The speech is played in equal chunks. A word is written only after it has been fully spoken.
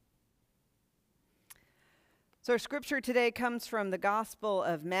So our scripture today comes from the Gospel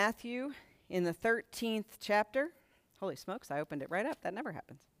of Matthew in the 13th chapter. Holy smokes, I opened it right up. That never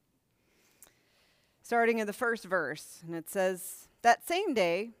happens. Starting in the first verse, and it says, "That same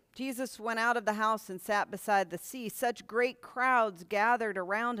day, Jesus went out of the house and sat beside the sea. Such great crowds gathered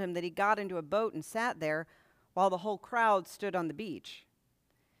around him that he got into a boat and sat there, while the whole crowd stood on the beach.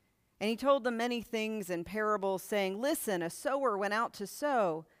 And he told them many things in parables, saying, 'Listen, a sower went out to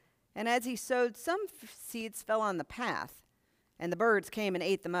sow. And as he sowed, some seeds fell on the path, and the birds came and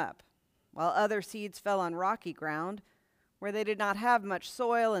ate them up, while other seeds fell on rocky ground, where they did not have much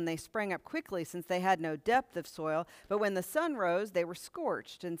soil, and they sprang up quickly, since they had no depth of soil. But when the sun rose, they were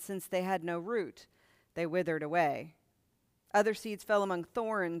scorched, and since they had no root, they withered away. Other seeds fell among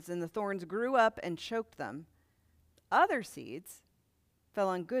thorns, and the thorns grew up and choked them. Other seeds fell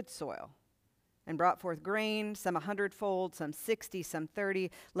on good soil, and brought forth grain, some 100-fold, some 60, some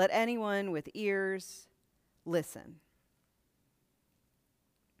 30. Let anyone with ears listen.'"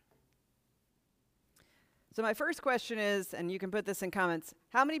 So my first question is, and you can put this in comments,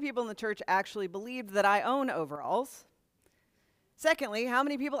 how many people in the church actually believed that I own overalls? Secondly, how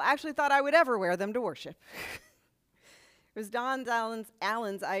many people actually thought I would ever wear them to worship? It was Don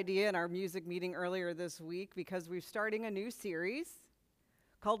Allen's idea in our music meeting earlier this week, because we're starting a new series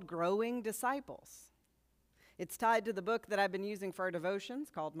called Growing Disciples. It's tied to the book that I've been using for our devotions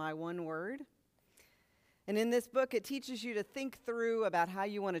called My One Word. And in this book, it teaches you to think through about how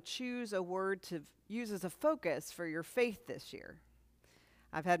you want to choose a word to use as a focus for your faith this year.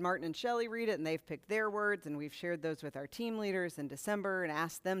 I've had Martin and Shelley read it, and they've picked their words, and we've shared those with our team leaders in December and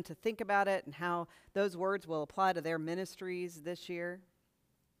asked them to think about it and how those words will apply to their ministries this year.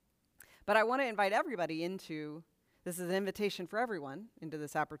 But I want to invite everybody into this. Is an invitation for everyone into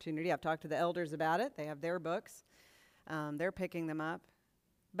this opportunity. I've talked to the elders about it. They have their books. They're picking them up.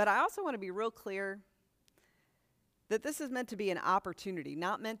 But I also want to be real clear that this is meant to be an opportunity,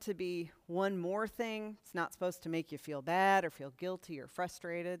 not meant to be one more thing. It's not supposed to make you feel bad or feel guilty or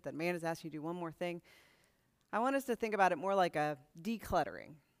frustrated that man is asking you to do one more thing. I want us to think about it more like a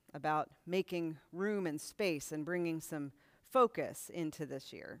decluttering, about making room and space and bringing some focus into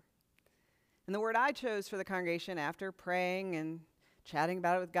this year. And the word I chose for the congregation after praying and chatting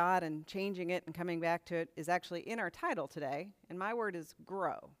about it with God and changing it and coming back to it is actually in our title today, and my word is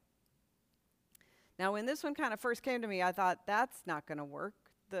grow. Now, when this one kind of first came to me, I thought, that's not going to work.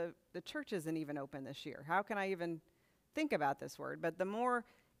 The church isn't even open this year. How can I even think about this word? But the more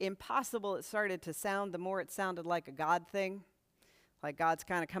impossible it started to sound, the more it sounded like a God thing. Like God's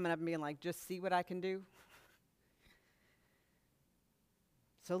kind of coming up and being like, just see what I can do.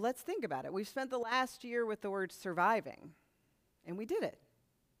 So let's think about it. We've spent the last year with the word surviving, and we did it.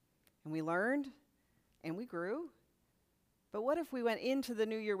 And we learned, and we grew. But what if we went into the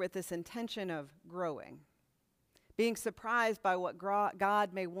new year with this intention of growing? Being surprised by what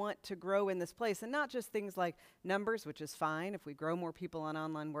God may want to grow in this place. And not just things like numbers, which is fine if we grow more people on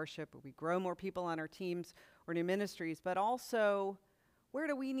online worship, or we grow more people on our teams or new ministries, but also, where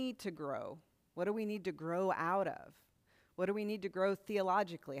do we need to grow? What do we need to grow out of? What do we need to grow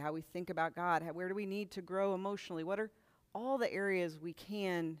theologically, how we think about God? Where do we need to grow emotionally? What are all the areas we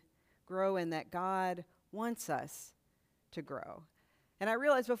can grow in that God wants us to grow? And I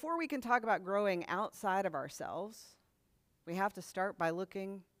realized before we can talk about growing outside of ourselves, we have to start by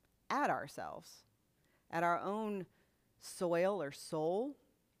looking at ourselves, at our own soil or soul.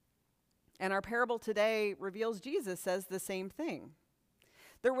 And our parable today reveals Jesus says the same thing.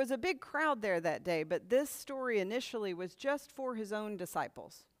 There was a big crowd there that day, but this story initially was just for his own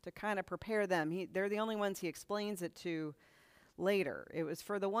disciples, to kind of prepare them. They're the only ones he explains it to later. It was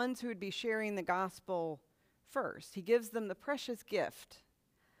for the ones who would be sharing the gospel first. He gives them the precious gift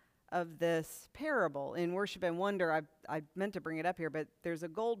of this parable in Worship and Wonder. I meant to bring it up here, but there's a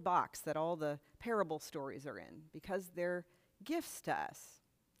gold box that all the parable stories are in, because they're gifts to us.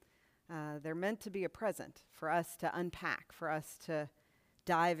 They're meant to be a present for us to unpack, for us to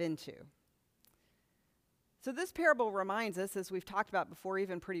dive into. So this parable reminds us, as we've talked about before,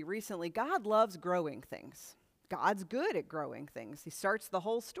 even pretty recently, God loves growing things. God's good at growing things. He starts the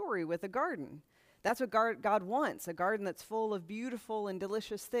whole story with a garden. That's what God wants, a garden that's full of beautiful and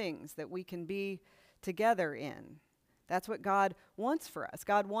delicious things that we can be together in. That's what God wants for us.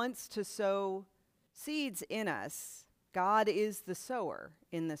 God wants to sow seeds in us. God is the sower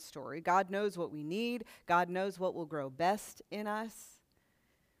in this story. God knows what we need. God knows what will grow best in us.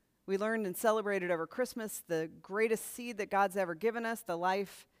 We learned and celebrated over Christmas the greatest seed that God's ever given us, the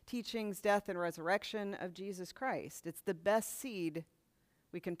life, teachings, death, and resurrection of Jesus Christ. It's the best seed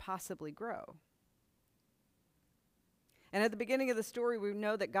we can possibly grow. And at the beginning of the story, we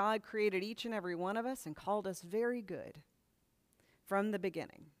know that God created each and every one of us and called us very good from the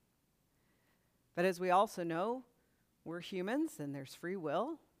beginning. But as we also know, we're humans and there's free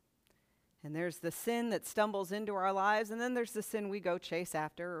will. And there's the sin that stumbles into our lives, and then there's the sin we go chase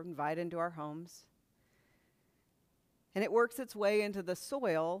after or invite into our homes. And it works its way into the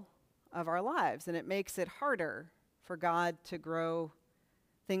soil of our lives, and it makes it harder for God to grow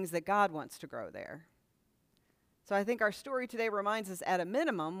things that God wants to grow there. So I think our story today reminds us, at a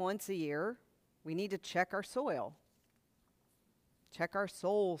minimum, once a year, we need to check our soil. Check our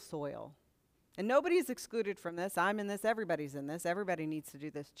soul soil. And nobody's excluded from this. I'm in this. Everybody's in this. Everybody needs to do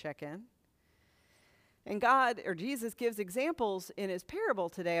this check-in. And God, or Jesus, gives examples in his parable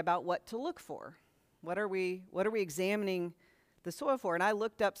today about what to look for. What are we examining the soil for? And I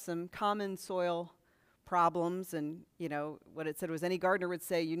looked up some common soil problems, and what it said was, any gardener would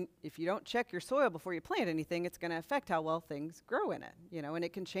say, if you don't check your soil before you plant anything, it's going to affect how well things grow in it. And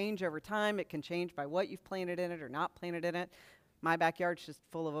it can change over time. It can change by what you've planted in it or not planted in it. My backyard's just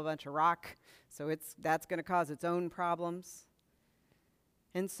full of a bunch of rock, so that's going to cause its own problems.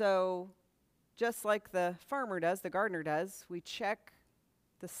 And so, just like the farmer does, the gardener does, we check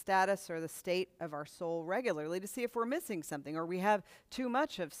the status or the state of our soul regularly to see if we're missing something, or we have too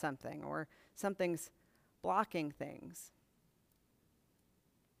much of something, or something's blocking things.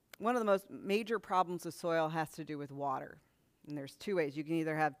 One of the most major problems with soil has to do with water. And there's two ways. You can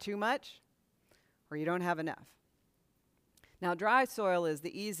either have too much or you don't have enough. Now, dry soil is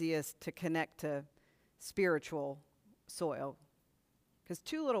the easiest to connect to spiritual soil, because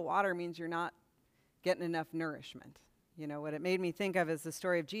too little water means you're not getting enough nourishment. What it made me think of is the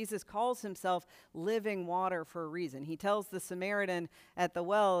story of Jesus calls himself living water for a reason. He tells the Samaritan at the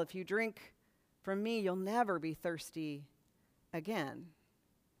well, if you drink from me, you'll never be thirsty again.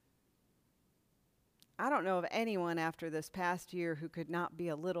 I don't know of anyone after this past year who could not be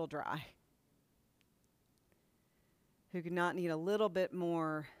a little dry, who could not need a little bit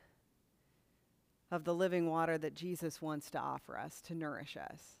more of the living water that Jesus wants to offer us to nourish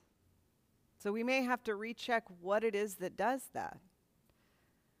us. So we may have to recheck what it is that does that.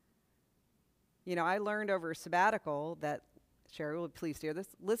 I learned over a sabbatical that, Sherry will please hear this,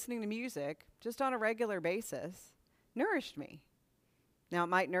 listening to music just on a regular basis nourished me. Now, it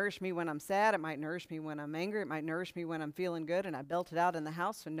might nourish me when I'm sad. It might nourish me when I'm angry. It might nourish me when I'm feeling good, and I built it out in the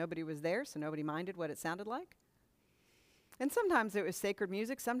house when nobody was there, so nobody minded what it sounded like. And sometimes it was sacred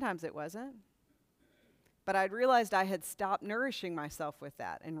music. Sometimes it wasn't. But I'd realized I had stopped nourishing myself with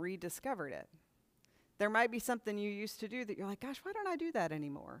that and rediscovered it. There might be something you used to do that you're like, gosh, why don't I do that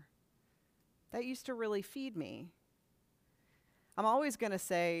anymore? That used to really feed me. I'm always going to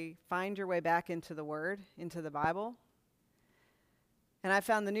say, find your way back into the Word, into the Bible. And I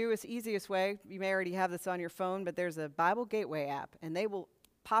found the newest, easiest way. You may already have this on your phone, but there's a Bible Gateway app, and they will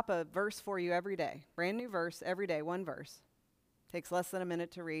pop a verse for you every day. Brand new verse every day, one verse. Takes less than a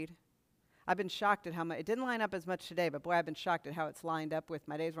minute to read. I've been shocked at how much, it didn't line up as much today, but boy, I've been shocked at how it's lined up with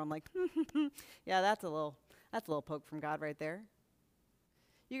my days where I'm like, yeah, that's a little poke from God right there.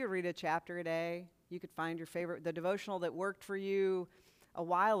 You could read a chapter a day. You could find your favorite, the devotional that worked for you a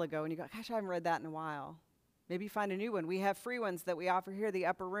while ago, and you go, gosh, I haven't read that in a while. Maybe find a new one. We have free ones that we offer here, the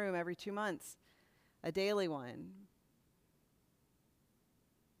Upper Room, every 2 months, a daily one.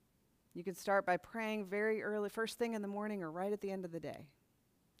 You can start by praying very early, first thing in the morning or right at the end of the day.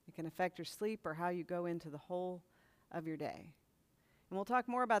 It can affect your sleep or how you go into the whole of your day. And we'll talk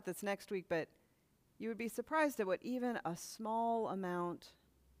more about this next week, but you would be surprised at what even a small amount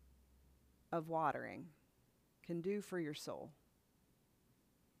of watering can do for your soul.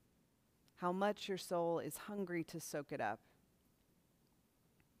 How much your soul is hungry to soak it up.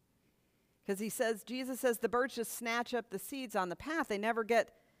 Because Jesus says the birds just snatch up the seeds on the path. They never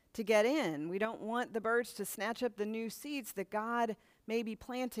get in. We don't want the birds to snatch up the new seeds that God may be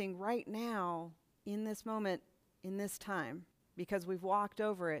planting right now in this moment, in this time, because we've walked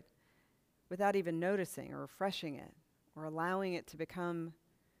over it without even noticing or refreshing it or allowing it to become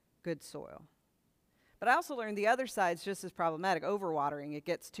good soil. But I also learned the other side's just as problematic. Overwatering, it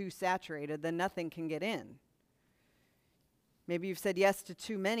gets too saturated, then nothing can get in. Maybe you've said yes to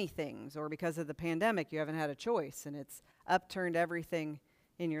too many things, or because of the pandemic, you haven't had a choice, and it's upturned everything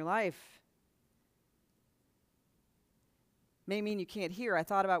in your life. May mean you can't hear. I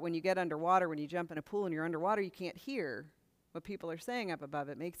thought about when you get underwater, when you jump in a pool and you're underwater, you can't hear what people are saying up above.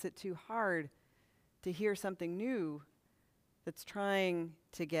 It makes it too hard to hear something new that's trying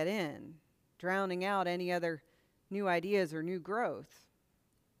to get in, drowning out any other new ideas or new growth.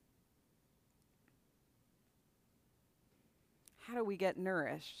 How do we get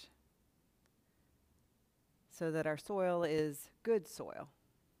nourished? so that our soil is good soil,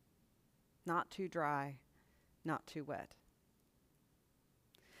 not too dry, not too wet.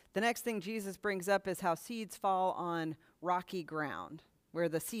 The next thing Jesus brings up is how seeds fall on rocky ground, where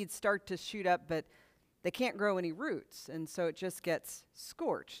the seeds start to shoot up, but they can't grow any roots, and so it just gets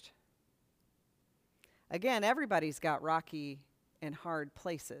scorched. Again, everybody's got rocky and hard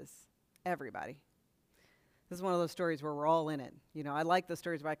places. Everybody. This is one of those stories where we're all in it. You know, I like those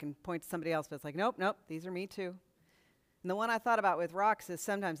stories where I can point to somebody else, but it's like, nope, these are me too. And the one I thought about with rocks is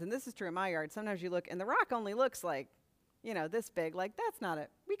sometimes, and this is true in my yard, sometimes you look, and the rock only looks like, this big. Like, that's not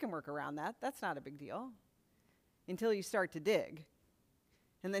we can work around that. That's not a big deal. Until you start to dig.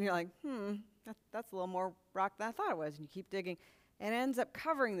 And then you're like, that's a little more rock than I thought it was. And you keep digging, and it ends up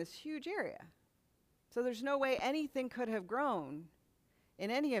covering this huge area. So there's no way anything could have grown in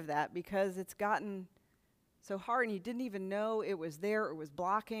any of that because it's gotten so hard and you didn't even know it was there. It was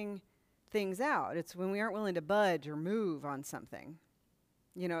blocking things out. It's when we aren't willing to budge or move on something.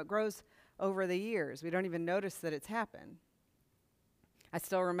 It grows over the years. We don't even notice that it's happened. I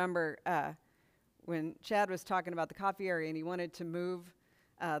still remember when Chad was talking about the coffee area and he wanted to move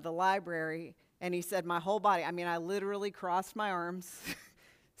the library, and he said, my whole body, I literally crossed my arms,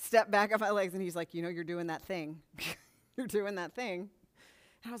 stepped back on my legs, and he's like, you're doing that thing. You're doing that thing.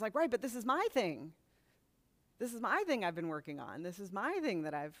 And I was like, right, but this is my thing. This is my thing I've been working on. This is my thing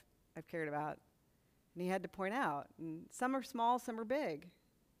that I've cared about. And he had to point out. And some are small, some are big.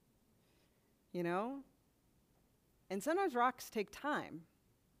 And sometimes rocks take time.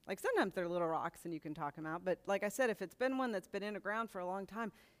 Like sometimes they're little rocks and you can talk them out. But like I said, if it's been one that's been in the ground for a long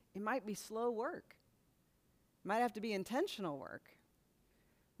time, it might be slow work. It might have to be intentional work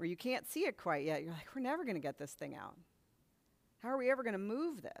where you can't see it quite yet. You're like, we're never going to get this thing out. How are we ever going to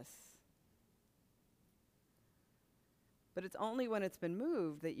move this? But it's only when it's been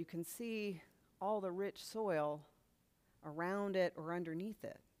moved that you can see all the rich soil around it or underneath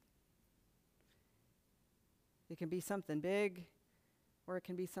it. It can be something big, or it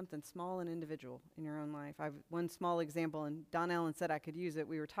can be something small and individual in your own life. I've one small example, and Don Allen said I could use it.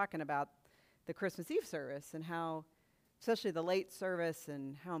 We were talking about the Christmas Eve service and how, especially the late service,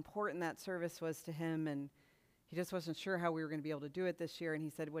 and how important that service was to him, and he just wasn't sure how we were going to be able to do it this year. And he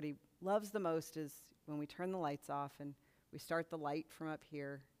said what he loves the most is when we turn the lights off and we start the light from up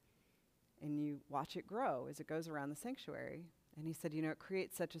here, and you watch it grow as it goes around the sanctuary. And he said, it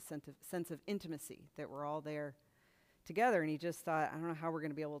creates such a sense of intimacy that we're all there together. And he just thought, I don't know how we're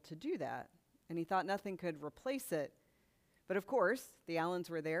going to be able to do that. And he thought nothing could replace it. But of course, the Allens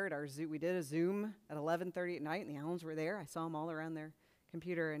were there at our Zoom. We did a Zoom at 11:30 at night, and the Allens were there. I saw them all around their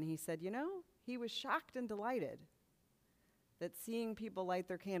computer. And he said, he was shocked and delighted that seeing people light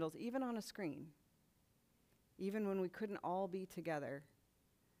their candles, even on a screen, even when we couldn't all be together,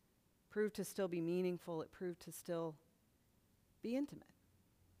 proved to still be meaningful. It proved to still be intimate.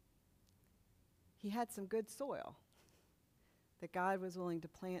 He had some good soil that God was willing to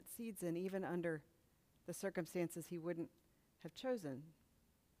plant seeds in, even under the circumstances he wouldn't have chosen.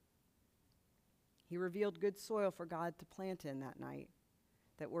 He revealed good soil for God to plant in that night,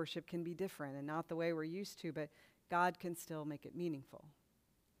 that worship can be different and not the way we're used to, but God can still make it meaningful,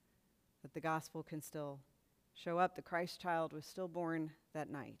 that the gospel can still show up. The Christ child was still born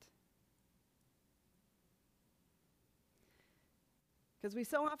that night. Because we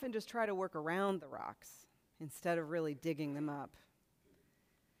so often just try to work around the rocks instead of really digging them up.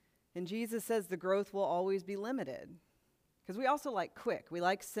 And Jesus says the growth will always be limited. Because we also like quick. We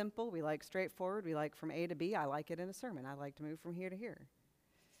like simple. We like straightforward. We like from A to B. I like it in a sermon. I like to move from here to here.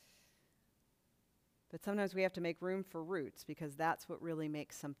 But sometimes we have to make room for roots because that's what really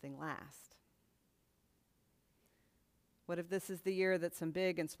makes something last. What if this is the year that some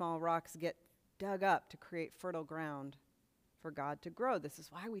big and small rocks get dug up to create fertile ground for God to grow? This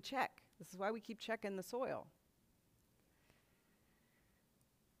is why we check. This is why we keep checking the soil.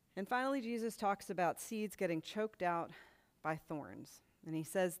 And finally, Jesus talks about seeds getting choked out by thorns. And he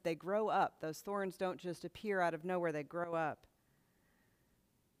says they grow up. Those thorns don't just appear out of nowhere, they grow up.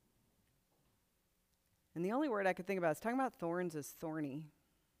 And the only word I could think about is talking about thorns as thorny.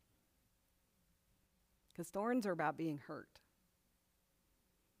 Because thorns are about being hurt.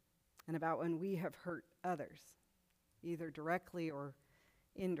 And about when we have hurt others, either directly or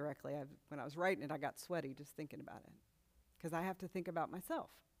indirectly. When I was writing it, I got sweaty just thinking about it. Because I have to think about myself.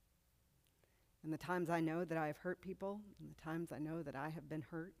 And the times I know that I have hurt people, and the times I know that I have been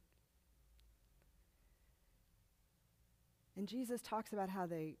hurt. And Jesus talks about how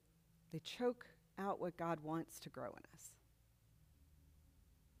they choke out what God wants to grow in us.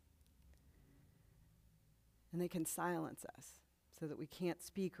 And they can silence us so that we can't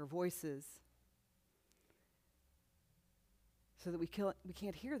speak, our voices so that we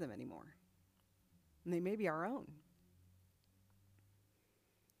can't hear them anymore. And they may be our own.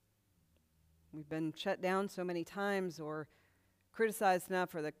 We've been shut down so many times or criticized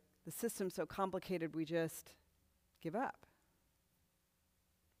enough, or the system's so complicated we just give up.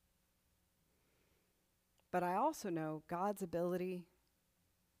 But I also know God's ability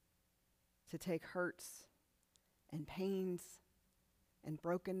to take hurts and pains and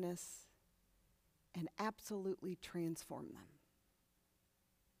brokenness and absolutely transform them.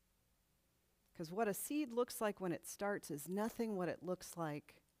 Because what a seed looks like when it starts is nothing what it looks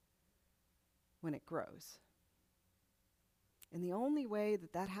like when it grows. And the only way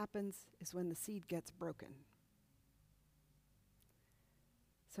that that happens is when the seed gets broken.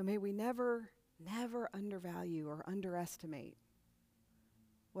 So may we never undervalue or underestimate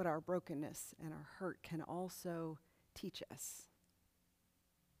what our brokenness and our hurt can also teach us.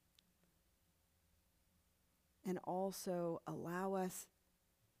 And also allow us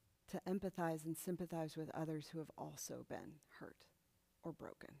to empathize and sympathize with others who have also been hurt or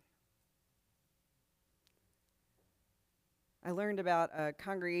broken. I learned about a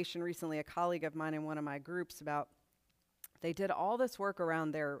congregation recently, a colleague of mine in one of my groups, about they did all this work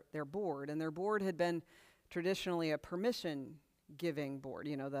around their board, and their board had been traditionally a permission-giving board,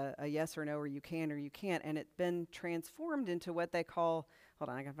 a yes or no, or you can or you can't, and it's been transformed into what they call, hold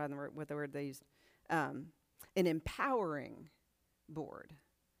on, I can find what the word they used, an empowering board.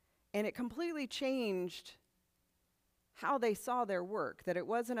 And it completely changed how they saw their work, that it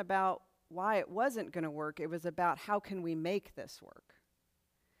wasn't about why it wasn't going to work, it was about how can we make this work.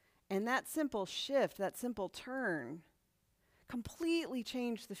 And that simple shift, that simple turn, completely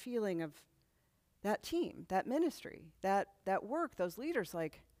changed the feeling of that team, that ministry, that work, those leaders.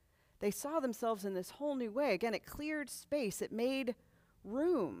 Like, they saw themselves in this whole new way. Again, it cleared space, it made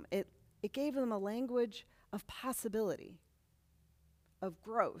room, it gave them a language of possibility, of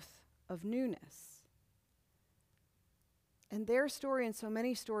growth, of newness. And their story and so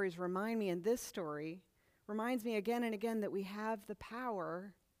many stories remind me, and this story reminds me again and again, that we have the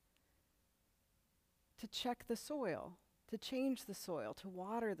power to check the soil, to change the soil, to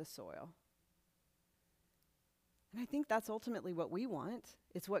water the soil. And I think that's ultimately what we want.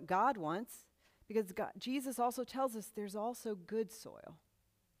 It's what God wants, because Jesus also tells us there's also good soil.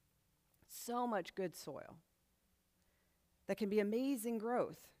 So much good soil that can be amazing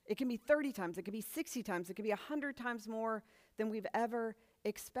growth. It can be 30 times, it can be 60 times, it can be 100 times more than we've ever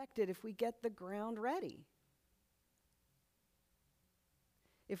expected if we get the ground ready.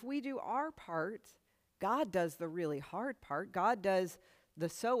 If we do our part, God does the really hard part. God does the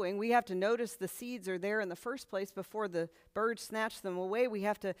sowing. We have to notice the seeds are there in the first place before the birds snatch them away. We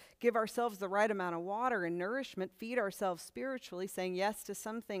have to give ourselves the right amount of water and nourishment, feed ourselves spiritually, saying yes to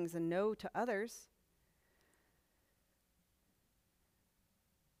some things and no to others.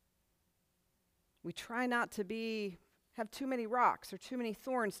 We try not to have too many rocks or too many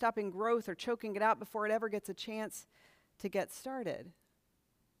thorns stopping growth or choking it out before it ever gets a chance to get started.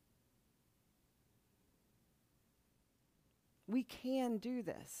 We can do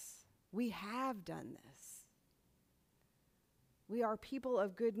this. We have done this. We are people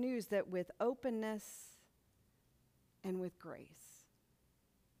of good news that with openness and with grace,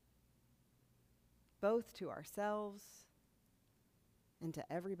 both to ourselves and to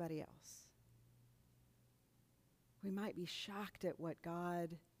everybody else, we might be shocked at what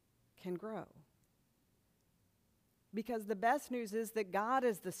God can grow. Because the best news is that God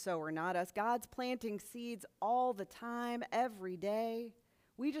is the sower, not us. God's planting seeds all the time, every day.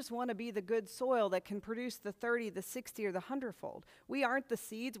 We just want to be the good soil that can produce the 30, the 60, or the 100-fold. We aren't the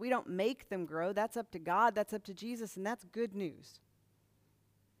seeds. We don't make them grow. That's up to God. That's up to Jesus, and that's good news.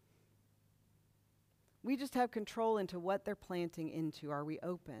 We just have control into what they're planting into. Are we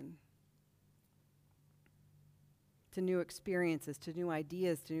open to new experiences, to new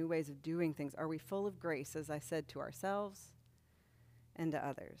ideas, to new ways of doing things? Are we full of grace, as I said, to ourselves and to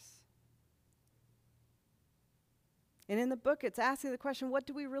others? And in the book, it's asking the question, what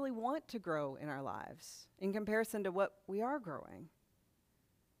do we really want to grow in our lives in comparison to what we are growing?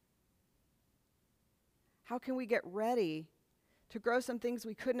 How can we get ready to grow some things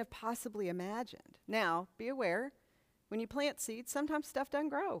we couldn't have possibly imagined? Now, be aware, when you plant seeds, sometimes stuff doesn't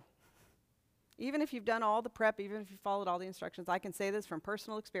grow. Even if you've done all the prep, even if you followed all the instructions, I can say this from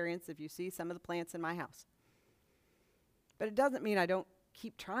personal experience if you see some of the plants in my house. But it doesn't mean I don't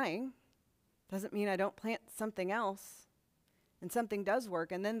keep trying. Doesn't mean I don't plant something else and something does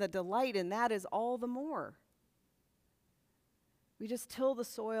work, and then the delight in that is all the more. We just till the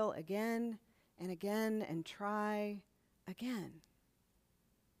soil again and again and try again.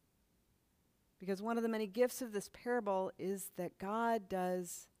 Because one of the many gifts of this parable is that God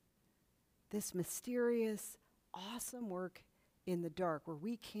does this mysterious, awesome work in the dark where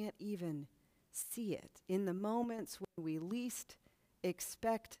we can't even see it. In the moments when we least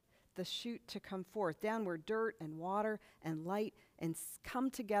expect the shoot to come forth, down where dirt and water and light and come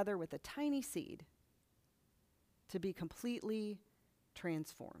together with a tiny seed to be completely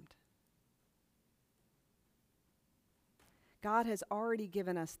transformed. God has already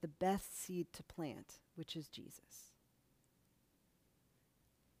given us the best seed to plant, which is Jesus.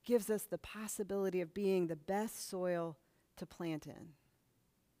 Gives us the possibility of being the best soil to plant in.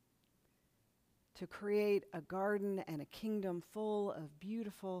 To create a garden and a kingdom full of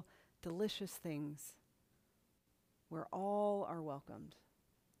beautiful, delicious things where all are welcomed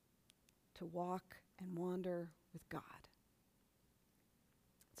to walk and wander with God.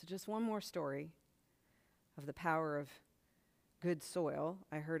 So just one more story of the power of good soil.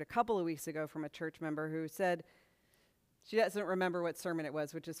 I heard a couple of weeks ago from a church member who said, she doesn't remember what sermon it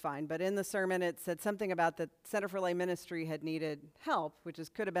was, which is fine, but in the sermon it said something about the Center for Lay Ministry had needed help, which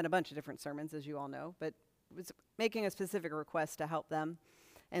could have been a bunch of different sermons, as you all know, but was making a specific request to help them.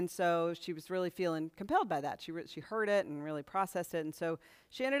 And so she was really feeling compelled by that. She heard it and really processed it, and so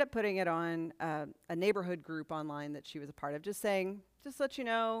she ended up putting it on a neighborhood group online that she was a part of, just saying, just let you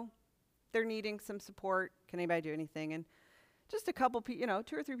know, they're needing some support. Can anybody do anything? And just a couple, 2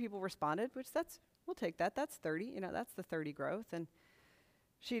 or 3 people responded, which we'll take that. That's 30, that's the 30 growth. And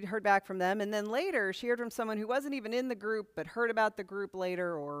she'd heard back from them. And then later, she heard from someone who wasn't even in the group, but heard about the group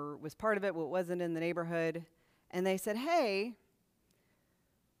later or was part of it, but wasn't in the neighborhood. And they said, hey,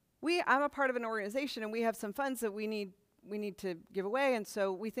 I'm a part of an organization, and we have some funds that we need to give away, and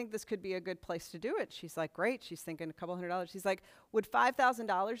so we think this could be a good place to do it. She's like, great. She's thinking a couple $100. She's like, would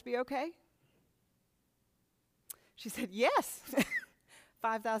 $5,000 be okay? She said, yes,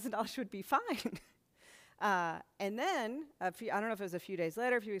 $5,000 would be fine. And then, I don't know if it was a few days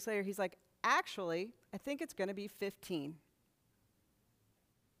later, a few weeks later, he's like, actually, I think it's going to be 15.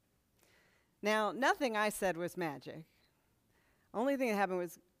 Now, nothing I said was magic. Only thing that happened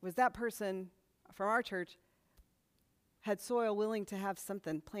was that person from our church had soil willing to have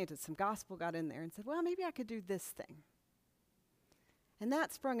something planted, some gospel got in there and said, well, maybe I could do this thing. And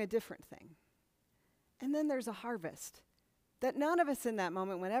that sprung a different thing. And then there's a harvest that none of us in that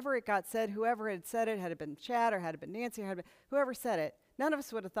moment, whenever it got said, whoever had said it, had it been Chad or had it been Nancy, or whoever said it, none of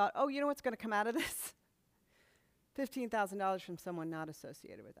us would have thought, oh, you know what's going to come out of this? $15,000 from someone not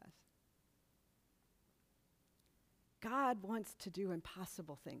associated with us. God wants to do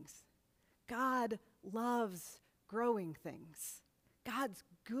impossible things. God loves growing things. God's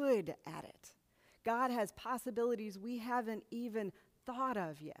good at it. God has possibilities we haven't even thought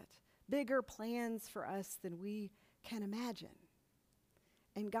of yet. Bigger plans for us than we can imagine.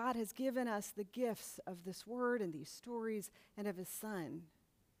 And God has given us the gifts of this word and these stories and of his son.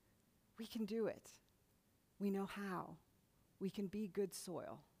 We can do it. We know how. We can be good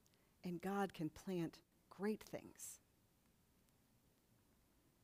soil. And God can plant great things.